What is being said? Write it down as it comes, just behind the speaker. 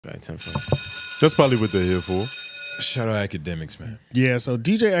Got 10 for. That's probably what they're here for. Shout out Akademiks, man. Yeah, so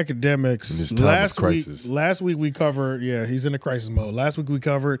DJ Akademiks, last week we covered, he's in a crisis mode. Last week we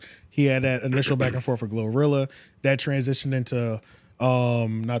covered, he had that initial back and forth with 𝔬𝟧. That transitioned into,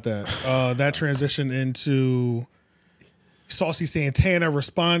 that transitioned into Saucy Santana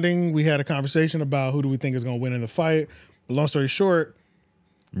responding. We had a conversation about who do we think is going to win in the fight. But long story short.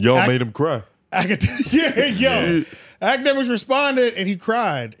 Y'all made him cry. Akademiks responded and he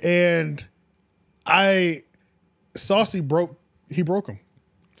cried. And Saucy broke him.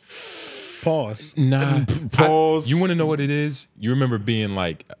 Pause. Nah. Pause. You want to know what it is? You remember being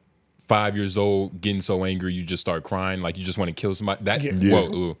like 5 years old, getting so angry, you just start crying, like you just want to kill somebody.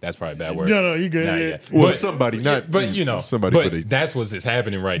 Whoa, that's probably a bad word. No, you good. Yeah. Well, somebody, somebody. But that's what's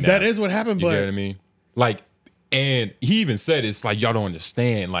happening right now. That is what happened. You know what I mean? Like, and he even said it's like y'all don't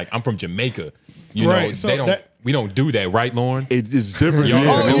understand. Like, I'm from Jamaica. You know, so we don't do that, right, Lauren? It is different. I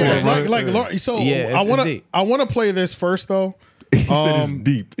want to play this first though. He said it's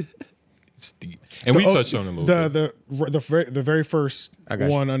deep. It's deep, and we touched on it a little bit. The very first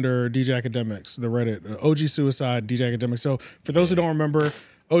one under DJ Akademiks, the Reddit 𝙼𝙾𝚃𝚃, DJ Akademiks. So for those who don't remember,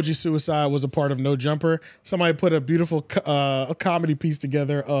 𝙼𝙾𝚃𝚃 was a part of No Jumper. Somebody put a beautiful a comedy piece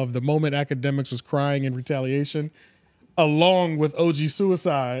together of the moment Akademiks was crying in retaliation, along with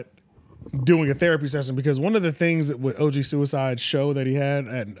𝙼𝙾𝚃𝚃 doing a therapy session, because one of the things that with 𝙼𝙾𝚃𝚃's show that he had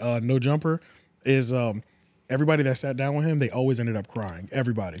at No Jumper is everybody that sat down with him, they always ended up crying.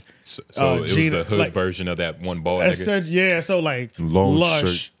 Everybody. So it was the hood version of that one ball. So like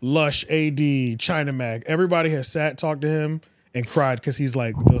Lush, AD, China Mac, everybody has talked to him and cried because he's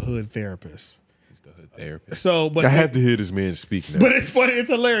like the hood therapist. He's the hood therapist. So, but I have to hear this man speak now. But it's funny, it's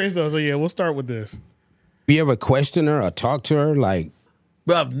hilarious though. So yeah, we'll start with this. You ever question her or talk to her like?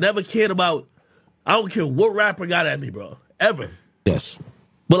 Bro, I've never cared about, I don't care what rapper got at me, bro. Ever. Yes.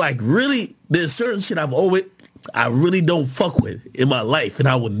 But like really, there's certain shit I really don't fuck with in my life, and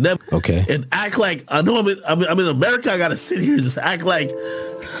I would never. Okay. And act like I know I'm in America. I gotta sit here and just act like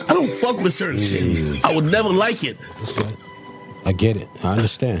I don't fuck with certain shit. I would never like it. It's good. I get it. I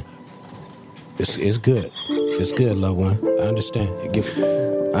understand. It's good. It's good, loved one. I understand.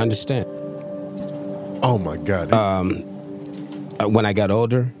 I understand. Oh my God. When I got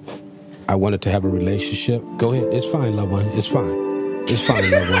older, I wanted to have a relationship. Go ahead. It's fine, loved one. It's fine. It's fine,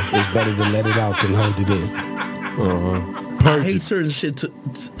 loved one. It's better to let it out than hold it in. I hate certain shit to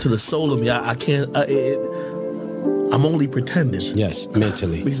the soul of me. I can't. I'm only pretending. Yes,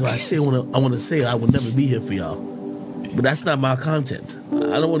 mentally. Because if I say what I want to say, I would never be here for y'all. But that's not my content.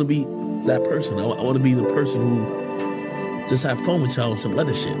 I don't want to be that person. I want to be the person who just have fun with y'all and some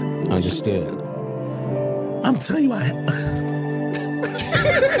other shit. Understood. I'm telling you,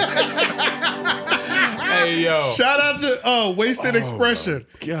 Hey, yo. Shout out to Wasted Expression.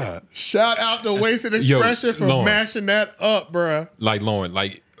 God. Shout out to Wasted Expression for mashing that up, bruh. Like, Lauren,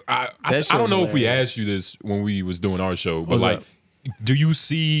 like, I don't know if we asked you this when we was doing our show, but like, do you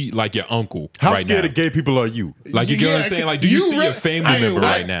see like your uncle How right scared now? of gay people are you? Like, you get what I'm saying? Like, do you see your family member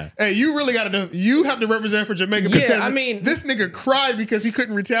right now? Hey, you really got to you have to represent for Jamaica, because I mean, this nigga cried because he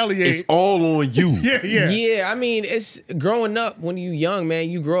couldn't retaliate. It's all on you. Yeah, I mean, it's growing up when you young, man,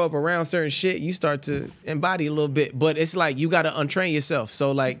 you grow up around certain shit, you start to embody a little bit, but it's like you got to untrain yourself.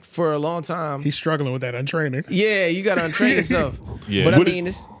 So like for a long time, he's struggling with that untraining. Yeah, you got to untrain yourself. Yeah. But I mean,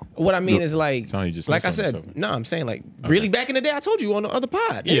 what I mean is like I said, yourself. no, I'm saying like really back in the day, I told you on the other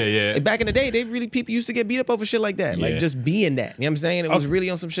pod. Yeah. Like back in the day, people used to get beat up over shit like that. Like just being that. You know what I'm saying? It was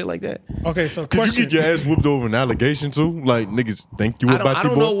really on some shit like that. Okay, so Did you get your ass whooped over an allegation too? Like niggas think you about I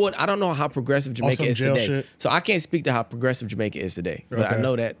don't know how progressive Jamaica is today. Shit. So I can't speak to how progressive Jamaica is today. But I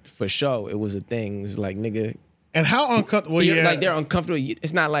know that for sure it was a thing. It's like nigga. And how uncomfortable? Like they're uncomfortable.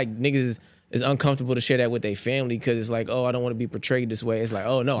 It's not like niggas is uncomfortable to share that with their family because it's like, oh, I don't want to be portrayed this way. It's like,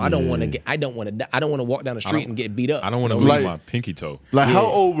 oh no, I don't want to walk down the street and get beat up. I don't want to lose my pinky toe. Like, how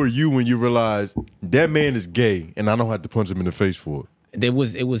old were you when you realized that man is gay and I don't have to punch him in the face for it? It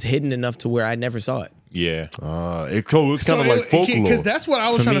was hidden enough to where I never saw it. Yeah. It's kind of like folklore. Because that's what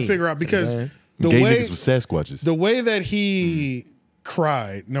I was trying to figure out. Because the gay way niggas with Sasquatches. The way that he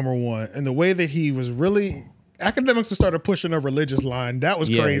cried, number one, and the way that he was really. Akademiks started pushing a religious line. That was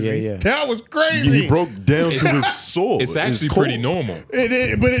crazy. Yeah. That was crazy. He broke down to his soul. It's actually pretty normal. It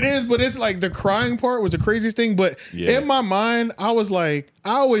is, but it's like the crying part was the craziest thing. But in my mind, I was like,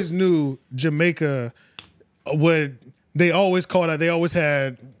 I always knew Jamaica would. They always called out. They always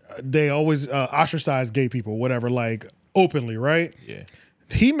ostracized gay people, whatever, like openly, right? Yeah.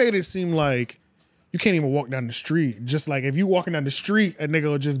 He made it seem like you can't even walk down the street. Just like if you walking down the street, a nigga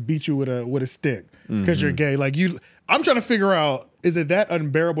will just beat you with a stick because you're gay. Like I'm trying to figure out is it that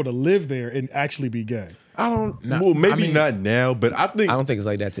unbearable to live there and actually be gay? I don't. Well, maybe not now, but I don't think it's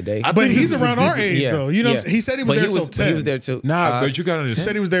like that today. But he's around our age though. You know, he said he was there till 10. He was there till but you gotta He understand.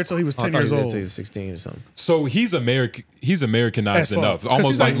 said he was there till he was 10 years old. Till he was 16 or something. So he's Americanized enough, fuck.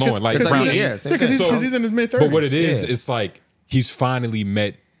 almost like Lauren. Like because he's in his mid-30s. But what it is, it's like he's finally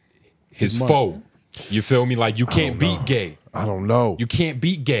met his foe. You feel me? Like you can't beat gay. I don't know. You can't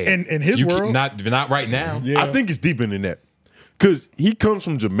beat gay. In his world, not right now. I think it's deeper than that. Because he comes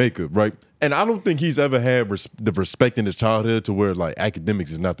from Jamaica, right? And I don't think he's ever had the respect in his childhood to where like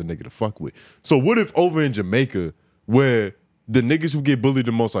Akademiks is not the nigga to fuck with. So what if over in Jamaica, where the niggas who get bullied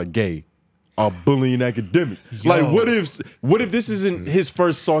the most are gay, are bullying Akademiks? Like what if this isn't his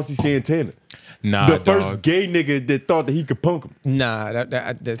first Saucy Santana? Nah, the first gay nigga that thought that he could punk him. Nah,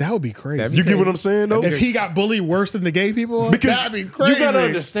 that would be crazy. You get what I'm saying though? If he got bullied worse than the gay people, that'd be crazy. You gotta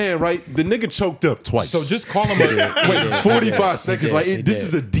understand, right? The nigga choked up twice. So just call him a 45 seconds. This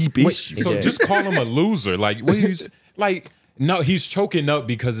is a deep issue. So just call him a loser. Like what he's like. No, he's choking up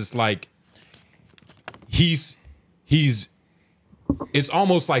because it's like he's. It's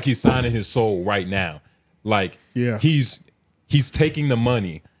almost like he's signing his soul right now. Like he's taking the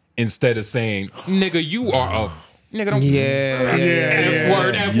money. Instead of saying, nigga, you are a nigga, don't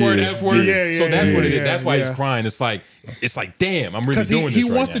F word. So that's what it is. That's why he's crying. It's like, damn, I'm really doing this. He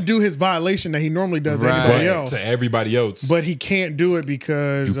wants to do his violation that he normally does to anybody else. To everybody else. But he can't do it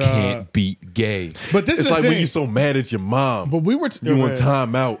because you can't beat gay. But this is like when you're so mad at your mom. But we were you want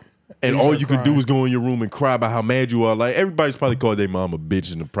time out. And all you could do is go in your room and cry about how mad you are. Like everybody's probably called their mom a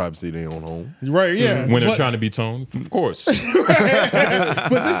bitch in the privacy of their own home. Right, yeah. When they're trying to be toned, of course. But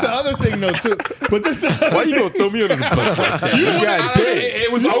this the other thing though too. But this the other Why you gonna throw me under the bus like that?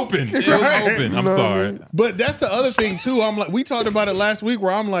 It was open. It was open. I'm sorry. But that's the other thing too. I'm like, we talked about it last week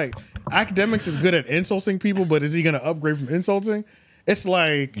where I'm like, Akademiks is good at insulting people, but is he gonna upgrade from insulting? It's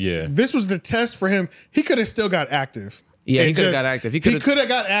like, this was the test for him. He could have still got active. Yeah, he could have got active. He could have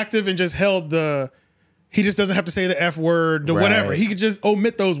got active and just held he just doesn't have to say the F word, the whatever. He could just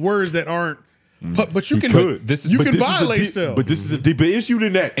omit those words that aren't. But you can violate still. But this is a deeper issue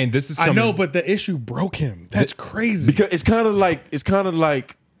than that. And this is I know, but the issue broke him. That's crazy. Because it's kind of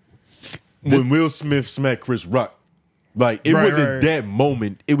like when Will Smith smacked Chris Rock. Like it wasn't that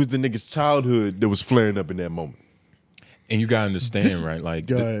moment. It was the nigga's childhood that was flaring up in that moment. And you gotta understand, right? Like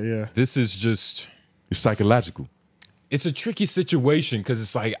this is just it's psychological. It's a tricky situation because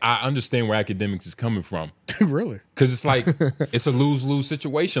it's like I understand where Akademiks is coming from. Really? Because it's like it's a lose-lose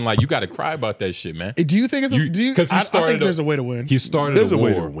situation. Like you got to cry about that shit, man. Do you think it's I think there's a way to win. He started there's a war.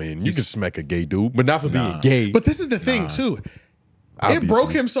 Way to win. You can smack a gay dude, but not for being gay. But this is the thing too. Obviously. It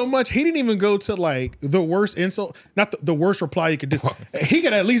broke him so much. He didn't even go to like the worst insult, not the worst reply you could do. He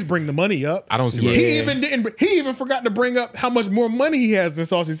could at least bring the money up. I don't see what he even didn't. He even forgot to bring up how much more money he has than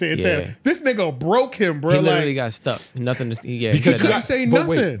Saucy Santana. Yeah. This nigga broke him, bro. He literally got stuck. Nothing to because he couldn't say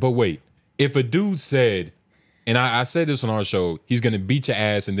nothing. But wait, if a dude said, and I said this on our show, he's gonna beat your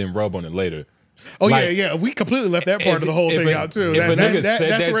ass and then rub on it later. Oh like, yeah. We completely left that part of the whole thing out too. If a nigga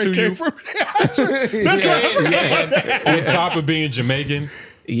said that to you, that's right. On top of being Jamaican.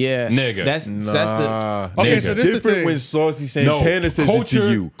 Yeah, nigga. That's the okay. So this different is the thing. When Saucy Santana says it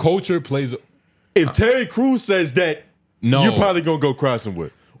to you. Culture plays. If Terry Crews says that, you're probably gonna go cry somewhere,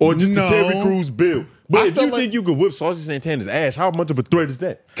 or just the Terry Crews bill. But if you think you could whip Saucy Santana's ass, how much of a threat is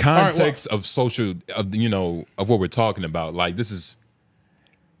that? Context of social, of what we're talking about. Like this is.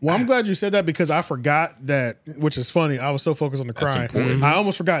 Well, I'm glad you said that because I forgot that, which is funny. I was so focused on the crying. I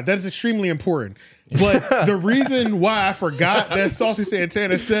almost forgot. That is extremely important. But the reason why I forgot that Saucy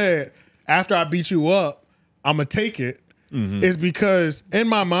Santana said, after I beat you up, I'm going to take it, is because in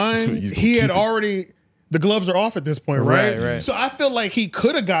my mind, he had already, the gloves are off at this point, right? So I feel like he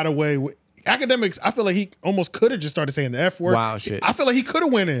could have got away with, Akademiks, I feel like he almost could have just started saying the F word. Wow, shit. I feel like he could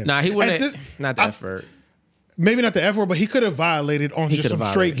have went in. Nah, he wouldn't. Not the F word. Maybe not the F word, but he could have violated on just some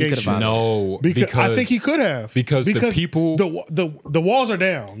straight gay shit. No, because I think he could have. Because the people, the walls are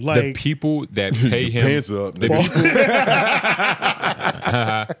down. Like the people that pay him, pants up.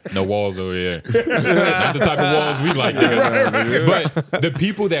 No walls over here. Not the type of walls we like. But the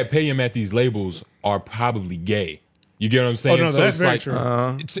people that pay him at these labels are probably gay. You get what I'm saying? Oh, no, so that's it's very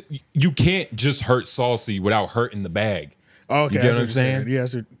like true. You can't just hurt Saucy without hurting the bag. Okay, you get what I'm saying?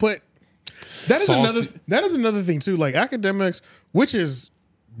 Yes, but. That is another thing too. Like Akademiks, which is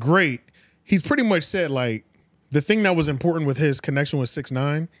great. He's pretty much said like the thing that was important with his connection with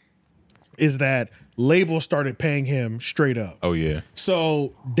 6ix9ine is that labels started paying him straight up. Oh yeah.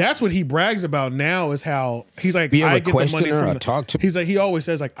 So that's what he brags about now is how he's like, You ever I get the money question her from or the, talk to? he's like, he always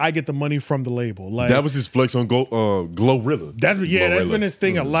says like, I get the money from the label. Like That was his flex on Glorilla. that's Glorilla. been his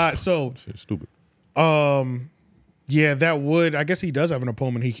thing a lot. So Shit, stupid. yeah, that would, I guess he does have an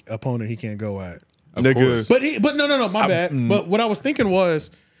opponent he can't go at. Of Nigga. course. But no, my bad. But what I was thinking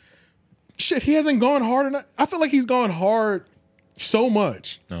was, shit, he hasn't gone hard enough. I feel like he's gone hard so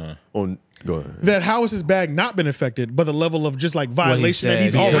much Go ahead. that how has his bag not been affected, but the level of just like violation that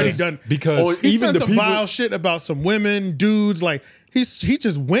he's said, already done. Because He even said the some people- vile shit about some women, dudes. Like he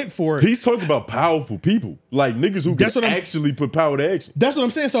just went for it. He's talking about powerful people, like niggas who That's can what I'm- actually put power to action. That's what I'm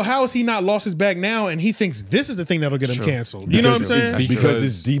saying. So how has he not lost his bag now? And he thinks this is the thing that'll get him canceled. You know what I'm saying? Because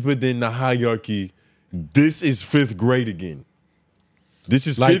it's deeper than the hierarchy. This is 5th grade again. This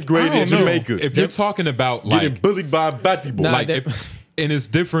is Like, 5th grade I in don't know. Jamaica. if you're talking about Getting like, bullied by a batty boy. Nah, like, that- and it's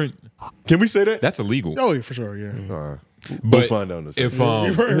different. Can we say that? That's illegal. Oh yeah, for sure. Yeah. All right. But We'll find out in a second.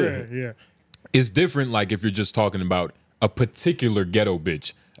 if Right, yeah. it's different, like if you're just talking about a particular ghetto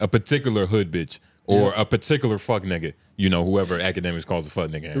bitch, a particular hood bitch, or a particular fuck nigga. You know, whoever Akademiks calls a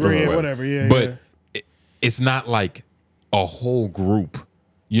fuck nigga. or Yeah, whatever. Yeah, but it's not like a whole group.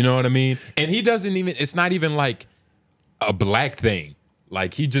 You know what I mean? And he doesn't even. It's not even like a black thing.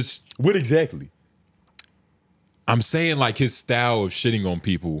 Like he just. What exactly? I'm saying like his style of shitting on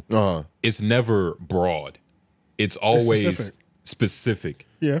people. It's never broad. It's always specific.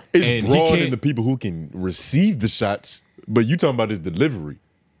 Yeah. It's And he broad can't- in the people who can receive the shots, but you talking about his delivery.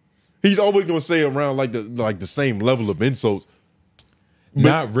 He's always gonna say around like the same level of insults.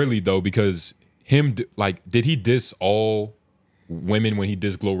 Not really though, because did he diss all women when he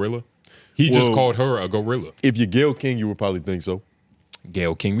dissed Glorilla? He just Well, called her a gorilla. If you're Gayle King, you would probably think so.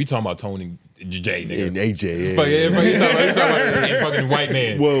 Gayle King. We talking about Tony J, nigga. And AJ. Fuck yeah, fuck, he talking about a fucking white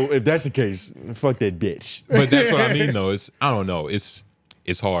man. Well, if that's the case, fuck that bitch. But that's what I mean though. It's I don't know. It's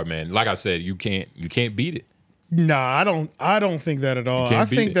hard, man. Like I said, you can't beat it. Nah, I don't think that at all. can't I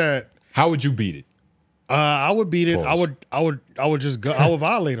beat think it. that How would you beat it? I would beat it. Pause. I would just go. I would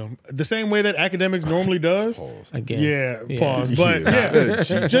violate him the same way that Akademiks normally does. Again. Yeah, pause. But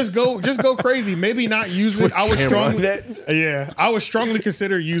yeah, just go crazy. Maybe not use it. I would strongly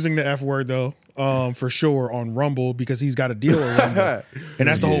consider using the F word though. For sure on Rumble because he's got a deal with Rumble, and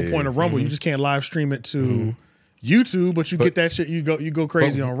that's the whole point of Rumble. You just can't live stream it to YouTube, but you get that shit. You go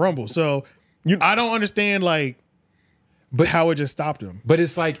crazy on Rumble. So I don't understand how it just stopped him. But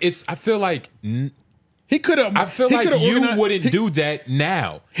it's like I feel like He could have. I feel like you wouldn't do that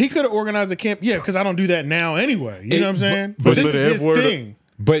now. He could have organized a camp. Yeah, because I don't do that now anyway. You know what I'm saying? but But this the is his F word- thing.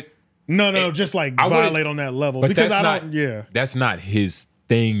 But No, just like I wouldn't- violate on that level but because that's I not. don't. Yeah, That's not his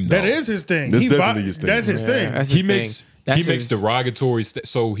thing. Though. that is his thing. That's definitely his thing. That's his thing. That's He his makes thing. That's he makes his- derogatory.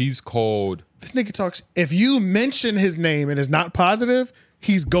 So he's called. This nigga talks. If you mention his name and it's not positive,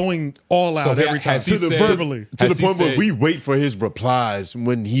 he's going all out every time. has he said- Verbally. To Has the he point where said- we wait for his replies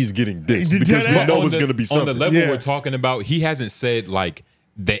when he's getting dissed Did because that- we know on it's the- going to be on the something. level Yeah. we're talking about. He hasn't said like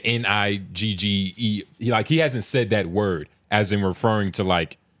the NIGGE. He hasn't said that word as in referring to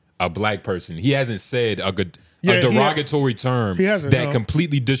like a black person. He hasn't said a derogatory term he hasn't, that no.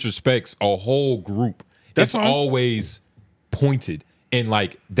 completely disrespects a whole group. That's it's fine. always pointed and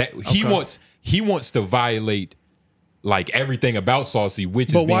like that. He wants to violate like everything about Saucy,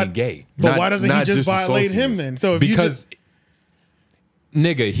 which is being gay. But why doesn't he not just just the violate him sauciness. then? So if Because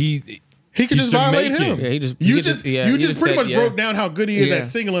nigga, he could he's just violate Jamaican. him. Yeah, he just- you he just just- yeah, you you just just pretty said, much yeah. broke down how good he is Yeah. at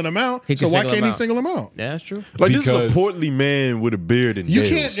singling him out. He So can why single can't him he out. single him out? Yeah, that's true. Like this is a Because- portly man with a beard and You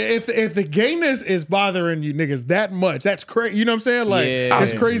nails. can't if the gayness is bothering you niggas that much. That's crazy. You know what I'm saying? Like Yeah.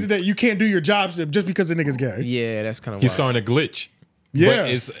 it's crazy that you can't do your jobs just because the nigga's gay. Yeah, that's kind of he's starting to glitch. Yeah. But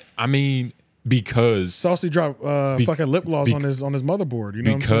it's because Saucy dropped fucking lip gloss on his motherboard. You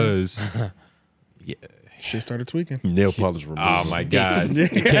know what I'm saying? because Shit started tweaking. nail polish remover. oh my god, he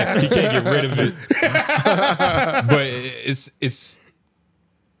can't get rid of it. But it's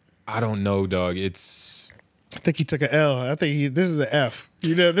I don't know, dog. It's I think he took an L. I think this is an F.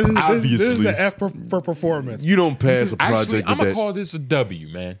 You know, this is Obviously. an F for performance. You don't pass a project actually with I'm gonna that. call this a W,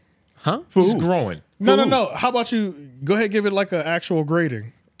 man. Huh? He's growing. No. How about you go ahead and give it like an actual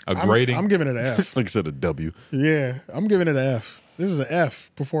grading? A grading. I'm giving it an F. It's like I said, a W. Yeah, I'm giving it an F. This is an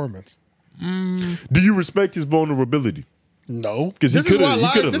F performance. Do you respect his vulnerability? No, 'Cause he This is why coulda-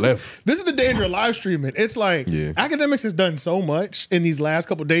 he coulda this left. This is the danger of live streaming. It's like Yeah. Akademiks has done so much in these last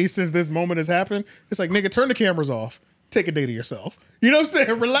couple days since this moment has happened. It's like, nigga, turn the cameras off. take a day to yourself. You know what I'm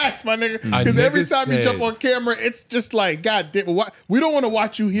saying? Relax, my nigga. Because every time you jump on camera, it's just like, God damn, we don't want to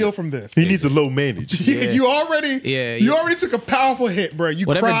watch you heal from this. He needs to low manage. You already took a powerful hit, bro. You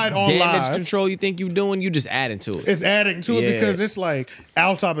cried on damage live. control you think you're doing, you just adding to it. It's adding to it because it's like,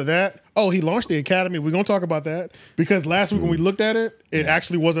 on top of that, he launched the Academy. We're going to talk about that because last week when we looked at it, it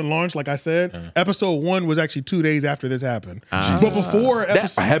actually wasn't launched, like I said. Episode 1 was actually 2 days after this happened. But before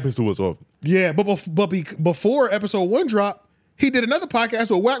that happens to us often. Yeah, but before episode 1 dropped, he did another podcast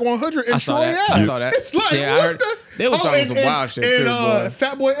with Whack 100 and Troy Ave. I saw that. It's like, I heard they was talking some wild shit too. And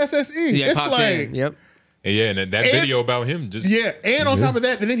Fat Boy SSE. Yeah, it's popped like, in. Yep. Yeah, and that video about him just and on top of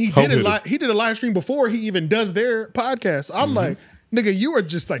that, and then he did a live stream before he even does their podcast. So I'm like, nigga, you are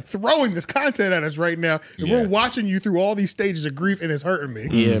just like throwing this content at us right now, and we're watching you through all these stages of grief, and it's hurting me.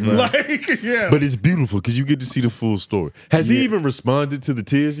 Yeah, bro. Like, But it's beautiful because you get to see the full story. Has he even responded to the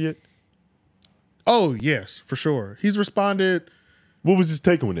tears yet? Oh yes, for sure. He's responded. What was his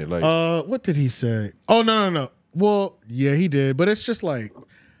take on it? Like, what did he say? Oh no. Well, yeah, he did, but it's just like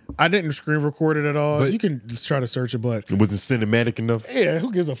I didn't screen record it at all. But, you can just try to search it, but it wasn't cinematic enough. Yeah,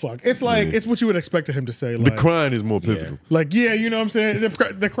 who gives a fuck? It's like it's what you would expect him to say. Like, the crying is more pivotal. Like, you know what I'm saying?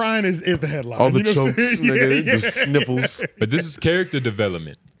 The crying is the headline. All the you know chokes, nigga, the sniffles. But this is character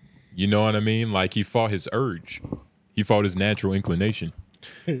development. You know what I mean? Like he fought his urge. He fought his natural inclination.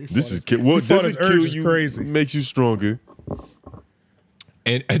 This is what doesn't kill you, crazy. Makes you stronger.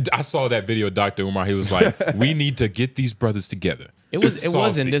 And I saw that video, Dr. Umar. He was like, "We need to get these brothers together." It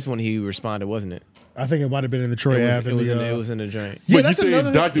wasn't this one he responded, wasn't it? I think it might have been in the Troy Ave. It was in the joint. Yeah, Wait, you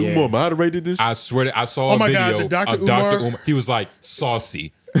saying Dr. Umar moderated this? I swear to, I saw a video of Dr. Umar. He was like,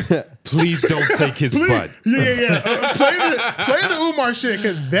 "Saucy, please don't take his butt." Yeah. Play the Umar shit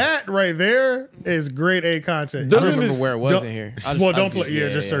because that right there is grade A content. I don't remember where it was in here. Don't play.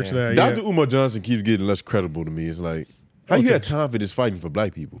 Just search that. Dr. Umar Johnson keeps getting less credible to me. It's like, how you got time for this fighting for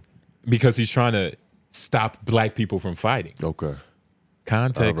black people? Because he's trying to stop black people from fighting. Okay.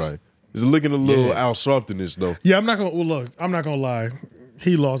 Context. All right. It's looking a little Al Sharpton-ish though. Yeah, I'm not gonna lie.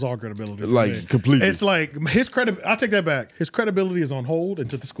 He lost all credibility. Like completely. It's like his credibility. I'll take that back. His credibility is on hold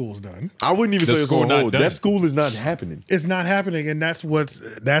until the school's done. I wouldn't even say it's on hold. Done. That school is not happening. It's not happening, and that's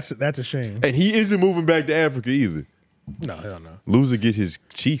a shame. And he isn't moving back to Africa either. No, hell no. Loser get his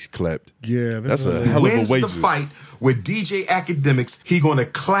cheeks clapped. Yeah, that's a hell of a wager. Wins the fight with DJ Akademiks. He gonna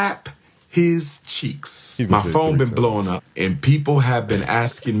clap his cheeks. My phone been blowing up, and people have been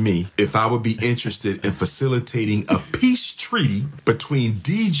asking me if I would be interested in facilitating a peace treaty between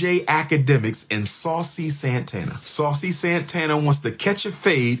DJ Akademiks and Saucy Santana. Saucy Santana wants to catch a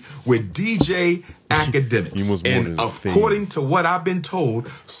fade with DJ Akademiks. And according to what I've been told,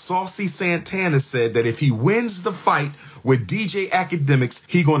 Saucy Santana said that if he wins the fight with DJ Akademiks,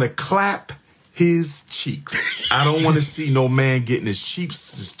 he gonna clap his cheeks. I don't want to see no man getting his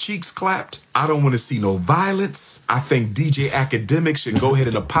cheeks clapped. I don't want to see no violence. I think DJ Akademiks should go ahead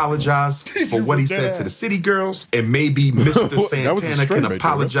and apologize for what he said to the city girls. And maybe Mr. Santana can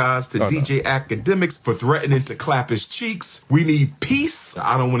apologize to DJ Akademiks for threatening to clap his cheeks. We need peace.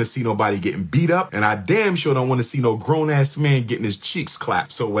 I don't want to see nobody getting beat up. And I damn sure don't want to see no grown-ass man getting his cheeks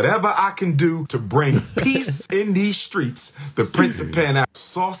clapped. So whatever I can do to bring peace in these streets, the Prince of Pan out.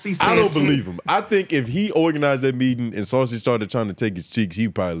 Saucy Santana. I don't believe him. I think if he organized that meeting and Saucy started trying to take his cheeks,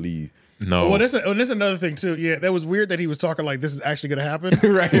 he'd probably leave. No. Well, this is another thing too. Yeah, that was weird that he was talking like this is actually going to happen.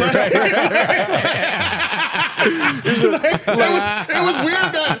 Right. It was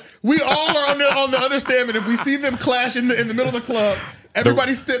weird that we all are on the understanding if we see them clash in the middle of the club,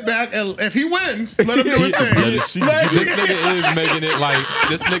 everybody step back, and if he wins, let him do his thing. This nigga is making it like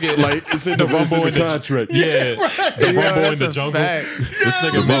this nigga like it's in the rumble in the contract. Yeah, right. the rumble in the jungle. This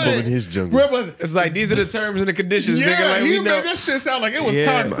nigga rumble in his jungle. It's like these are the terms and the conditions. Yeah, nigga. Like, he we know. made that shit sound like it was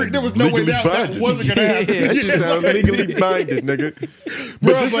concrete. There was no way that wasn't gonna happen. That shit sound legally binded, nigga.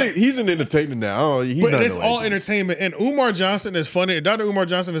 But this nigga, he's an entertainer now. But it's all entertainment. And Umar Johnson is funny. Dr. Umar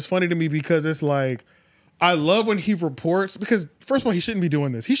Johnson is funny to me because it's like, I love when he reports because first of all, he shouldn't be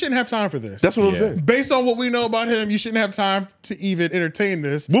doing this. He shouldn't have time for this. That's what I'm saying. Based on what we know about him, you shouldn't have time to even entertain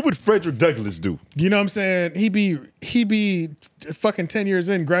this. What would Frederick Douglass do? You know what I'm saying? He'd be fucking 10 years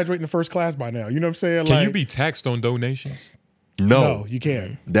in, graduating the first class by now. You know what I'm saying? Can you be taxed on donations? No, you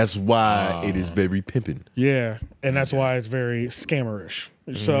can't. That's why it is very pimping. Yeah, and that's why it's very scammerish.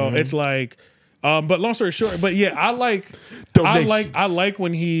 So it's like, but long story short, but yeah, I like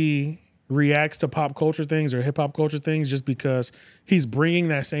when he reacts to pop culture things or hip hop culture things just because he's bringing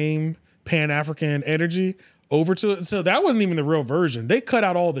that same Pan-African energy over to it. So that wasn't even the real version. They cut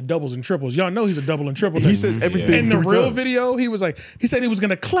out all the doubles and triples. Y'all know he's a double and triple. He says everything. In the real video, he was like, he said he was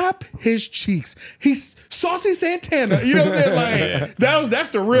gonna clap his cheeks. He's Saucy Santana. You know what I'm saying? Like that's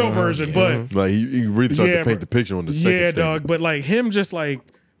the real version. But like he really started to paint the picture on the second yeah, statement. dog. But like him just like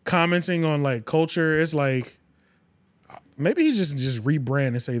commenting on like culture, it's like maybe he just rebrand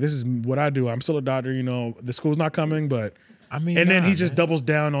and say, this is what I do. I'm still a doctor, you know, the school's not coming, but I mean, and then he just doubles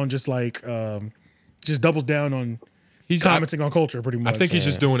down on just like he's commenting on culture pretty much. I think he's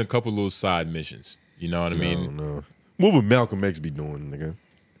just doing a couple little side missions. You know what I mean? I don't know. What would Malcolm X be doing, nigga?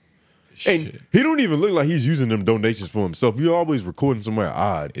 And he don't even look like he's using them donations for himself. You're always recording somewhere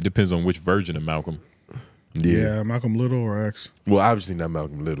odd. It depends on which version of Malcolm. Yeah, Malcolm Little or X. Well, obviously not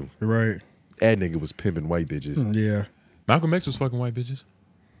Malcolm Little. Right. That nigga was pimping white bitches. Yeah. Malcolm X was fucking white bitches?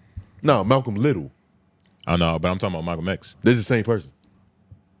 No, Malcolm Little. I know, but I'm talking about Malcolm X. They're the same person.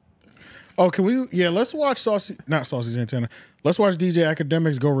 Oh, can we? Yeah, let's watch not Saucy Santana. Let's watch DJ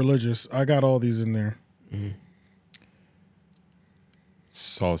Akademiks go religious. I got all these in there.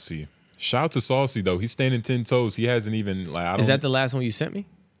 Saucy. Shout out to Saucy though. He's standing 10 toes. He hasn't even like. Is that the last one you sent me?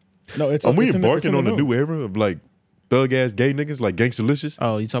 No, it's. Are we embarking on a new era of like thug ass gay niggas like Gangsta-licious?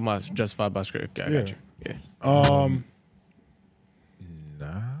 Oh, you talking about Justified by Script? Okay, I got you. Yeah.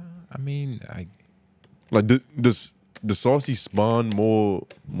 Nah. I mean, like does the Saucy spawn more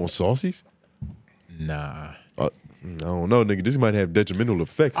saucies? Nah. I don't know, nigga. This might have detrimental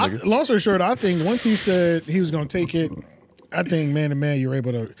effects, nigga. Long story short, I think once he said he was gonna take it, I think man to man, you're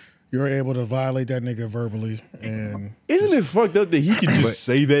able to violate that nigga verbally. And isn't it fucked up that he can just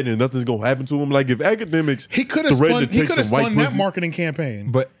say that and nothing's gonna happen to him? Like if Akademiks, he could have spun that marketing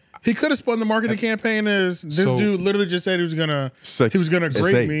campaign, but he could have spun the marketing campaign as this dude literally just said he was gonna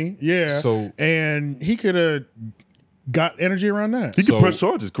grape me, and he could have got energy around that. He could press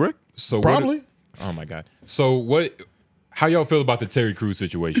charges, correct? So probably. Oh my god. So how y'all feel about the Terry Crews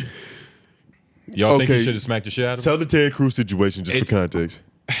situation? Y'all think he should have smacked the shit out of him? Tell the Terry Crews situation just for context.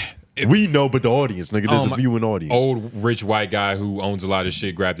 We know, but the audience, nigga, there's a viewing audience. Old rich white guy who owns a lot of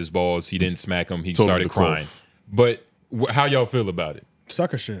shit grabbed his balls. He didn't smack him. He started crying. But how y'all feel about it?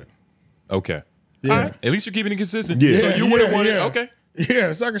 Sucker shit. Okay. Yeah. Right. At least you're keeping it consistent. Yeah. So you would have wanted. Okay.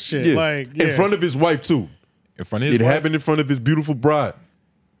 Yeah, sucker shit. Yeah. Like in front of his wife too. In front of his wife? It happened in front of his beautiful bride.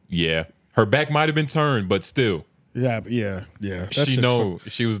 Yeah. Her back might have been turned, but still. Yeah. She know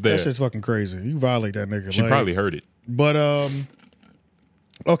she was there. That shit's fucking crazy. You violate that nigga. She probably heard it. But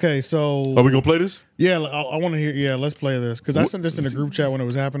okay, so are we gonna play this? Yeah, I want to hear. Yeah, let's play this because I sent this in the group chat when it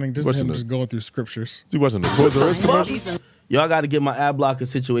was happening. This is him just going through scriptures. He wasn't a Toys R Us commercial. Y'all got to get my ad blocker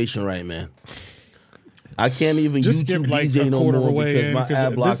situation right, man. I can't even just YouTube skip like DJ a no quarter of more a way because in my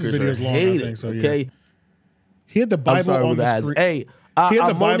ad blockers are hated. So, okay. He had the Bible on the screen. Hey, he had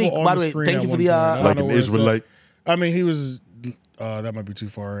the Bible Monique, on by the the way, screen. thank you for the like an Israelite. I mean, he was. That might be too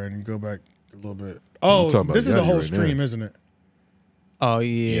far, and go back a little bit. Oh, this is the whole stream, isn't it? Oh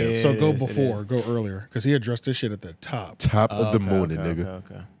yeah. So go go earlier, because he addressed this shit at the top. Top of the morning, nigga.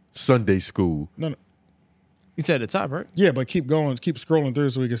 Okay. Sunday school. No. You said the top, right? Yeah, but keep going, keep scrolling through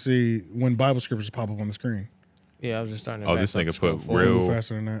so we can see when Bible scriptures pop up on the screen. Yeah, I was just starting to. Oh, this nigga put real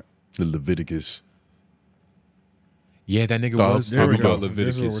faster than that. The Leviticus. Yeah, that nigga was talking about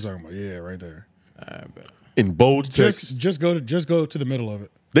Leviticus. This is what we're talking about. Yeah, right there. In bold text. Just go to the middle of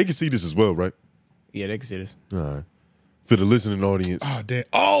it. They can see this as well, right? Yeah, they can see this. All right. For the listening audience. Oh, damn.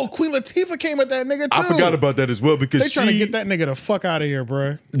 Oh, Queen Latifah came at that nigga too. I forgot about that as well because they trying to get that nigga the fuck out of here,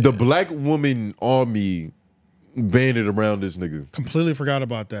 bro. The black woman army banded around this nigga. Completely forgot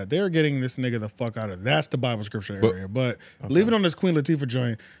about that. They're getting this nigga the fuck out of. That's the Bible scripture area. But leave it on this Queen Latifah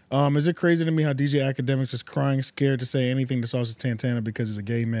joint. Is it crazy to me how DJ Akademiks is crying, scared to say anything to Saucy Santana because he's a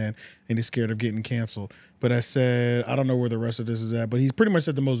gay man and he's scared of getting canceled? But I said, I don't know where the rest of this is at, but he's pretty much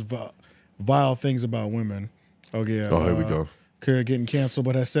said the most vile things about women. Oh, yeah. Oh, here we go. Getting canceled,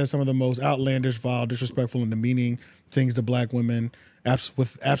 but has said some of the most outlandish, vile, disrespectful, and demeaning things to black women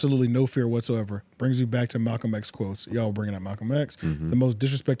with absolutely no fear whatsoever. Brings you back to Malcolm X quotes. Y'all bringing up Malcolm X. The most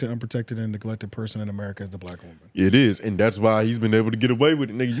disrespected, unprotected, and neglected person in America is the black woman. It is, and that's why he's been able to get away with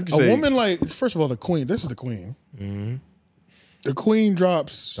it. Nigga, you can say a woman like, first of all, the queen. This is the queen. The queen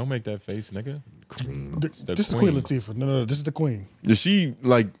drops. Don't make that face, nigga. Queen. This is Queen Latifah. No, this is the queen. Is she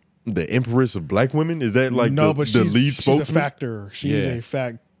like the empress of black women? Is that like the lead spokesman? She's a factor. She's a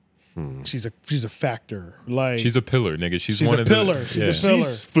fact. She's a factor. Like she's a pillar, nigga. She's one of pillar. The, she's a pillar.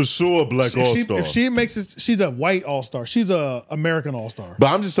 She's for sure a black all-star. If she makes it, she's a white all-star. She's a American all-star. But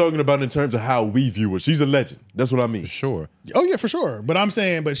I'm just talking about in terms of how we view her. She's a legend. That's what I mean. For sure. Oh yeah, for sure. But I'm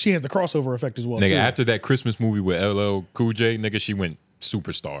saying, but she has the crossover effect as well. Nigga, too. after that Christmas movie with 𝙿𝙾𝚃𝚃, nigga, she went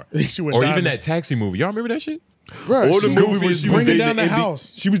superstar. She went Or diamond. even that Taxi movie. Y'all remember that shit? Bruh, Or the movie when she was dating down the NBA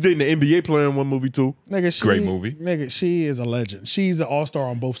house. She was dating the NBA player in one movie too. Nigga, Great movie. Nigga, she is a legend. She's an all-star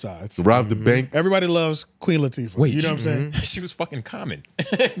on both sides. Robbed the bank. Everybody loves Queen Latifah. Wait, you know what I'm saying? She was fucking Common.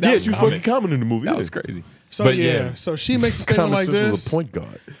 Yeah, she was fucking Common in the movie. That yeah. was crazy. So But yeah, so she makes a statement Common like Sense this. was a point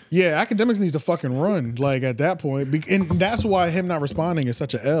guard. Yeah, Akademiks needs to fucking run. Like at that point, and that's why him not responding is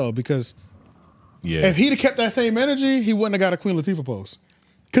such an L. Because Yeah. if he'd have kept that same energy, he wouldn't have got a Queen Latifah post.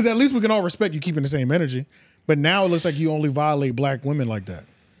 Because at least we can all respect you keeping the same energy. But now it looks like you only violate black women like that.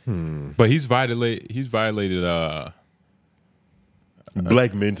 But he's violated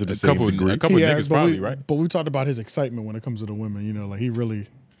Black men to the same degree. a couple He has, niggas but probably, we, right? But we talked about his excitement when it comes to the women. You know, like he really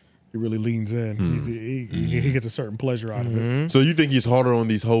leans in. He gets a certain pleasure out of it. So you think he's harder on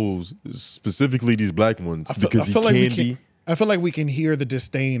these hoes, specifically these black ones, because he like candy? I feel like we can hear the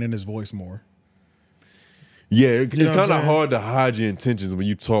disdain in his voice more. Yeah, it's know what I'm kind of saying? hard to hide your intentions when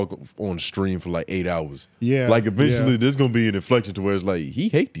you talk on stream for like 8 hours. Yeah, like eventually yeah. there's gonna be an inflection to where it's like he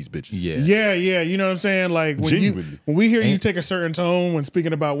hate these bitches. Yeah. Yeah, you know what I'm saying? Like when Genuinely. when we hear you take a certain tone when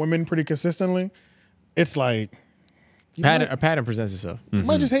speaking about women pretty consistently, it's like A pattern presents itself. you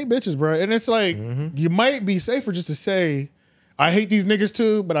might just hate bitches, bro. And it's like you might be safer just to say, I hate these niggas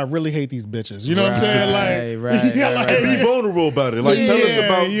too, but I really hate these bitches. You know what I'm saying? Like, And be vulnerable about it. Like tell us Yeah,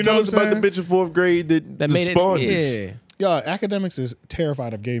 about you know tell what us I'm about the saying? bitch in 4th grade that made it. spawned this. Yeah. Y'all, Akademiks is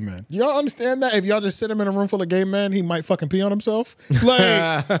terrified of gay men. Y'all understand that? If y'all just sit him in a room full of gay men, he might fucking pee on himself.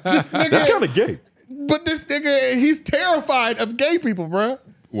 Like this nigga, That's kind of gay. but this nigga, he's terrified of gay people, bro.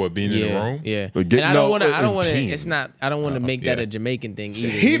 What, being in the room? Yeah. But And I don't want to. I and don't want to. king. It's not. I don't want to make that yeah. a Jamaican thing either.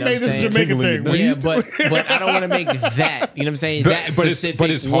 He you know made what this I'm a saying? Jamaican thing. Yeah, but I don't want to make that. You know what I'm saying? But- That but it's- specific. but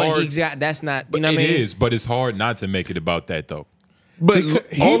it's what hard. he's got. That's not. You But know what I it mean? is, but it's hard not to make it about that though. But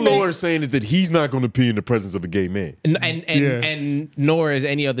he all made- Laura's saying is that he's not going to pee in the presence of a gay man. And nor is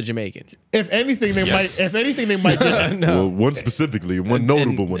any other Jamaican. If anything, they Yes. might. If anything, they might. Get, Well, one specifically, one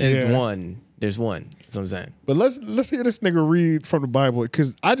notable one. There's Yeah. one. There's one. That's what I'm saying. But let's hear this nigga read from the Bible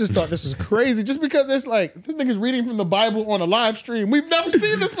because I just thought this was crazy. Just because it's like this nigga's reading from the Bible on a live stream. We've never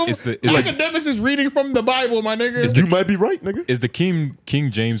seen this before. It's like- Akademiks is reading from the Bible, my nigga. You might be right, nigga. Is the King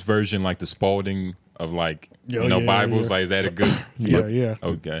James version like the Spalding of like Yeah, Bibles? yeah. Like is that a good? yeah.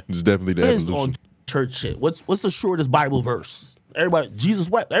 Okay. It's definitely the Based evolution. on church shit. What's the shortest Bible verse? Everybody, Jesus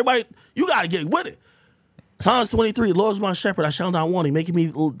wept. Everybody, you gotta get with it. Psalms 23, Lord is my shepherd, I shall not want. He maketh me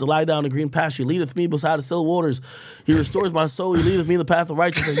to lie down in green pasture. He leadeth me beside the still waters. He restores my soul. He leadeth me in the path of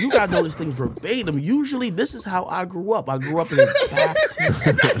righteousness. You gotta know this thing verbatim. Usually, this is how I grew up. I grew up in a Baptist.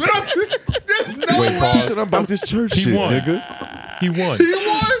 Wait, He pause. said I'm about this church He shit, won. nigga. He won.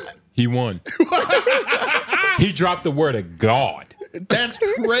 He won. He dropped the word of God. That's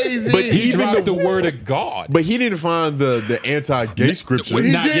crazy. But He Even dropped the- the word of God. But he didn't find the anti-gay scripture.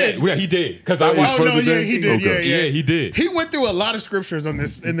 He Not did. yet. Yeah, he did. Because I Oh, watched. Oh no, further yeah, than- he did. Okay. Yeah. Yeah, he did. He went through a lot of scriptures on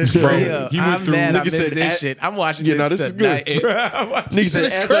this in this Bro, show. Yeah, he went I'm through- mad I nigga missed said this at- shit. I'm watching Yeah, this no, this is good. tonight. Nigga said,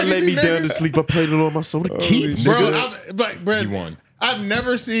 It's after I laid me crazy, down nigga. to sleep, I prayed the Lord my soul to keep. Bro, Nigga. He won. I've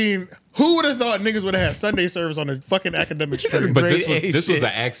never seen. Who would have thought niggas would have had Sunday service on a fucking Akademiks stream? But Great this was shit.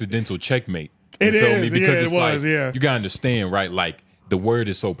 an accidental checkmate. It You feel is, me? Because yeah, it's it was, like, yeah. you gotta understand, right? Like the word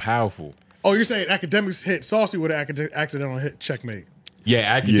is so powerful. Oh, you're saying Akademiks hit Saucy with an accidental hit checkmate? Yeah,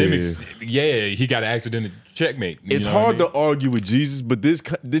 academics. Yeah, he got an accidental checkmate. You It's know what hard I mean? to argue with Jesus, but this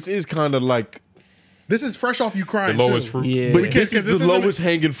is kind of like, This is fresh off you crying The lowest too. fruit. Yeah. but Because- this is 'cause this the isn't- lowest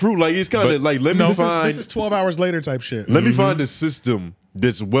hanging fruit. Like it's kind But- of like let no, me this is- find This is 12 hours later type shit. let me find a system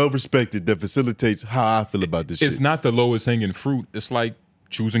that's well respected that facilitates how I feel about this It's shit. not the lowest hanging fruit. It's like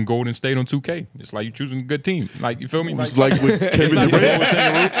choosing Golden State on 2K. It's like you choosing a good team. Like you feel me? It's like with it's Kevin not the Durant. lowest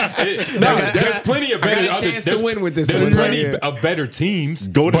hanging fruit. There's plenty of I better. got a chance to there's- win with this There's one. plenty Yeah. of better teams.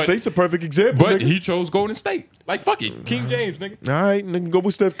 Golden but, State's a perfect example. but nigga. he chose Golden State. Like fuck it, King James, nigga. All right, nigga, go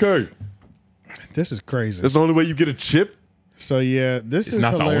with Steph Curry. This is crazy. That's the only way you get a chip. So yeah, this It's is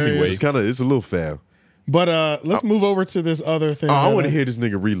not the only hilarious. way. It's a little foul. But let's move over to this other thing. Oh, I that want to hear this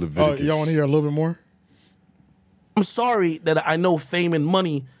nigga read Oh, Leviticus. y'all want to hear a little bit more? I'm sorry that I know fame and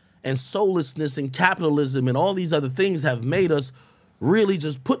money and soullessness and capitalism and all these other things have made us really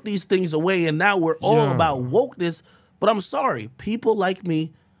just put these things away, and now we're all about wokeness. But I'm sorry, people like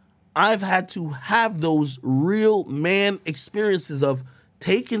me, I've had to have those real man experiences of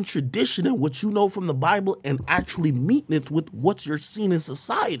taking tradition and what you know from the Bible and actually meeting it with what you're seeing in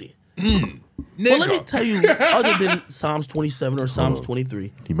society. Well, let me tell you, other than Psalms 27 or Psalms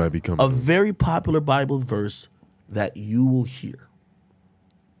 23, He might be coming. a very popular Bible verse that you will hear.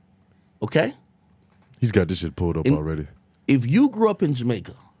 Okay? He's got this shit pulled up already. If you grew up in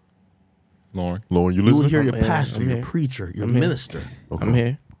Jamaica Lauren, you You will listening? hear your pastor, your preacher, your minister. Okay. I'm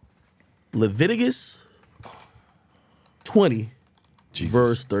here. Leviticus 20,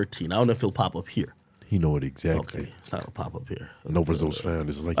 verse 13. I don't know if it'll pop up here. He know it exactly. Okay, it's not gonna pop up here. No results found.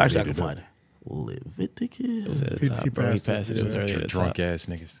 It's like Actually, I can find it. Leviticus. It was at the top, bro. He passed it. It was already at the drunk top. ass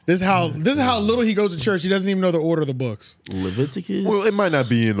niggas. This is how little he goes to church. He doesn't even know the order of the books. Leviticus. Well, it might not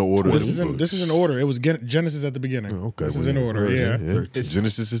be in the order. This is in order. It was Genesis at the beginning. Okay, This is in order. Yeah.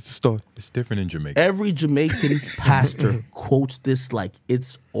 Genesis is the start. It's different in Jamaica. Every Jamaican pastor quotes this like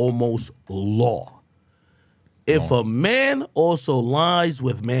it's almost law. If a man also lies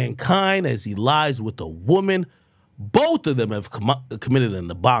with mankind as he lies with a woman, both of them have committed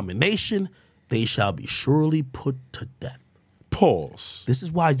an abomination. They shall be surely put to death. Pause. This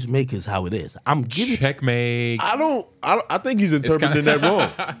is why Jamaica is how it is. I'm giving Checkmate. I think he's interpreting that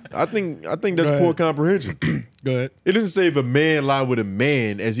wrong. I think that's poor comprehension. Good. It doesn't say if a man lie with a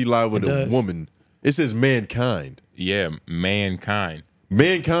man as he lie with a woman. It says mankind. Yeah, mankind.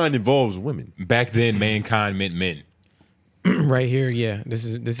 Mankind involves women. Back then, mankind meant men. Right here, yeah. This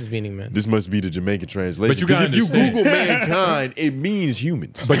is meaning men. This must be the Jamaican translation. But you gotta if you understand. Google mankind, it means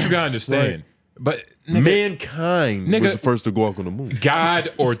humans. But you gotta understand. But nigga, mankind was the first to go out on the moon.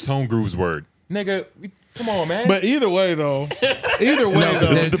 God or Tone Groove's word. Nigga, come on, man. But either way, though,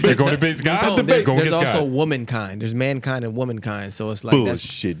 they're going against God. There's also womankind. There's mankind and womankind. So it's like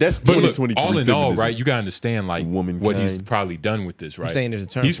bullshit. That's but look, 2023 all in all, feminism. right? You gotta understand like Womankind. what he's probably done with this, right? I'm saying there's a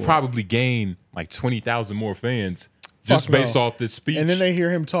term He's for it. probably gained like 20,000 more fans just based off this speech. And then they hear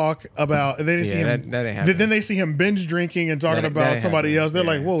him talk about, and then they see him. that ain't happening. Then they see him binge drinking and talking That about ain't somebody happening. else. They're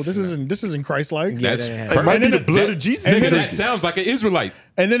like, "Whoa, this isn't Christ-like." Yeah, That's that ain't It might be the blood of Jesus. Nigga, drinking. that sounds like an Israelite.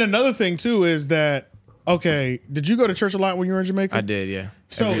 And then another thing too is that okay, did you go to church a lot when you were in Jamaica? I did, yeah.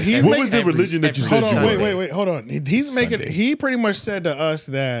 So Every- he's What making, was the religion that you said hold on, you wait, were? hold on. He's making. Sunday. He pretty much said to us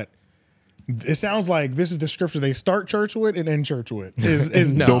that it sounds like this is the scripture they start church with and end church with.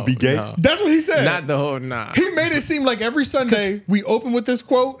 Is No, Don't be gay. no. That's what he said. Not the whole nah. He made it seem like every Sunday we open with this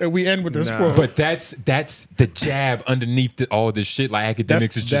quote and we end with this Nah. quote. But that's the jab underneath all this shit. Like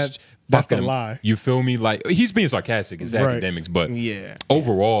academics is just that's the fucking lie. You feel me? Like he's being sarcastic. It's Right. academics, but Yeah.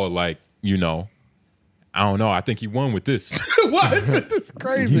 overall, like I don't know. I think he won with this. What? It's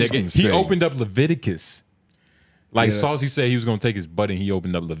crazy. He's Nigga, insane. he opened up Leviticus. Like Saucy said, he was gonna take his butt, and he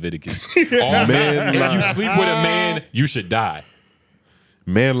opened up Leviticus. All Man, if you sleep with a man, you should die.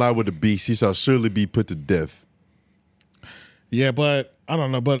 Man lie with the beast. He shall surely be put to death. Yeah, but I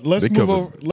don't know. But let's They move covered- over.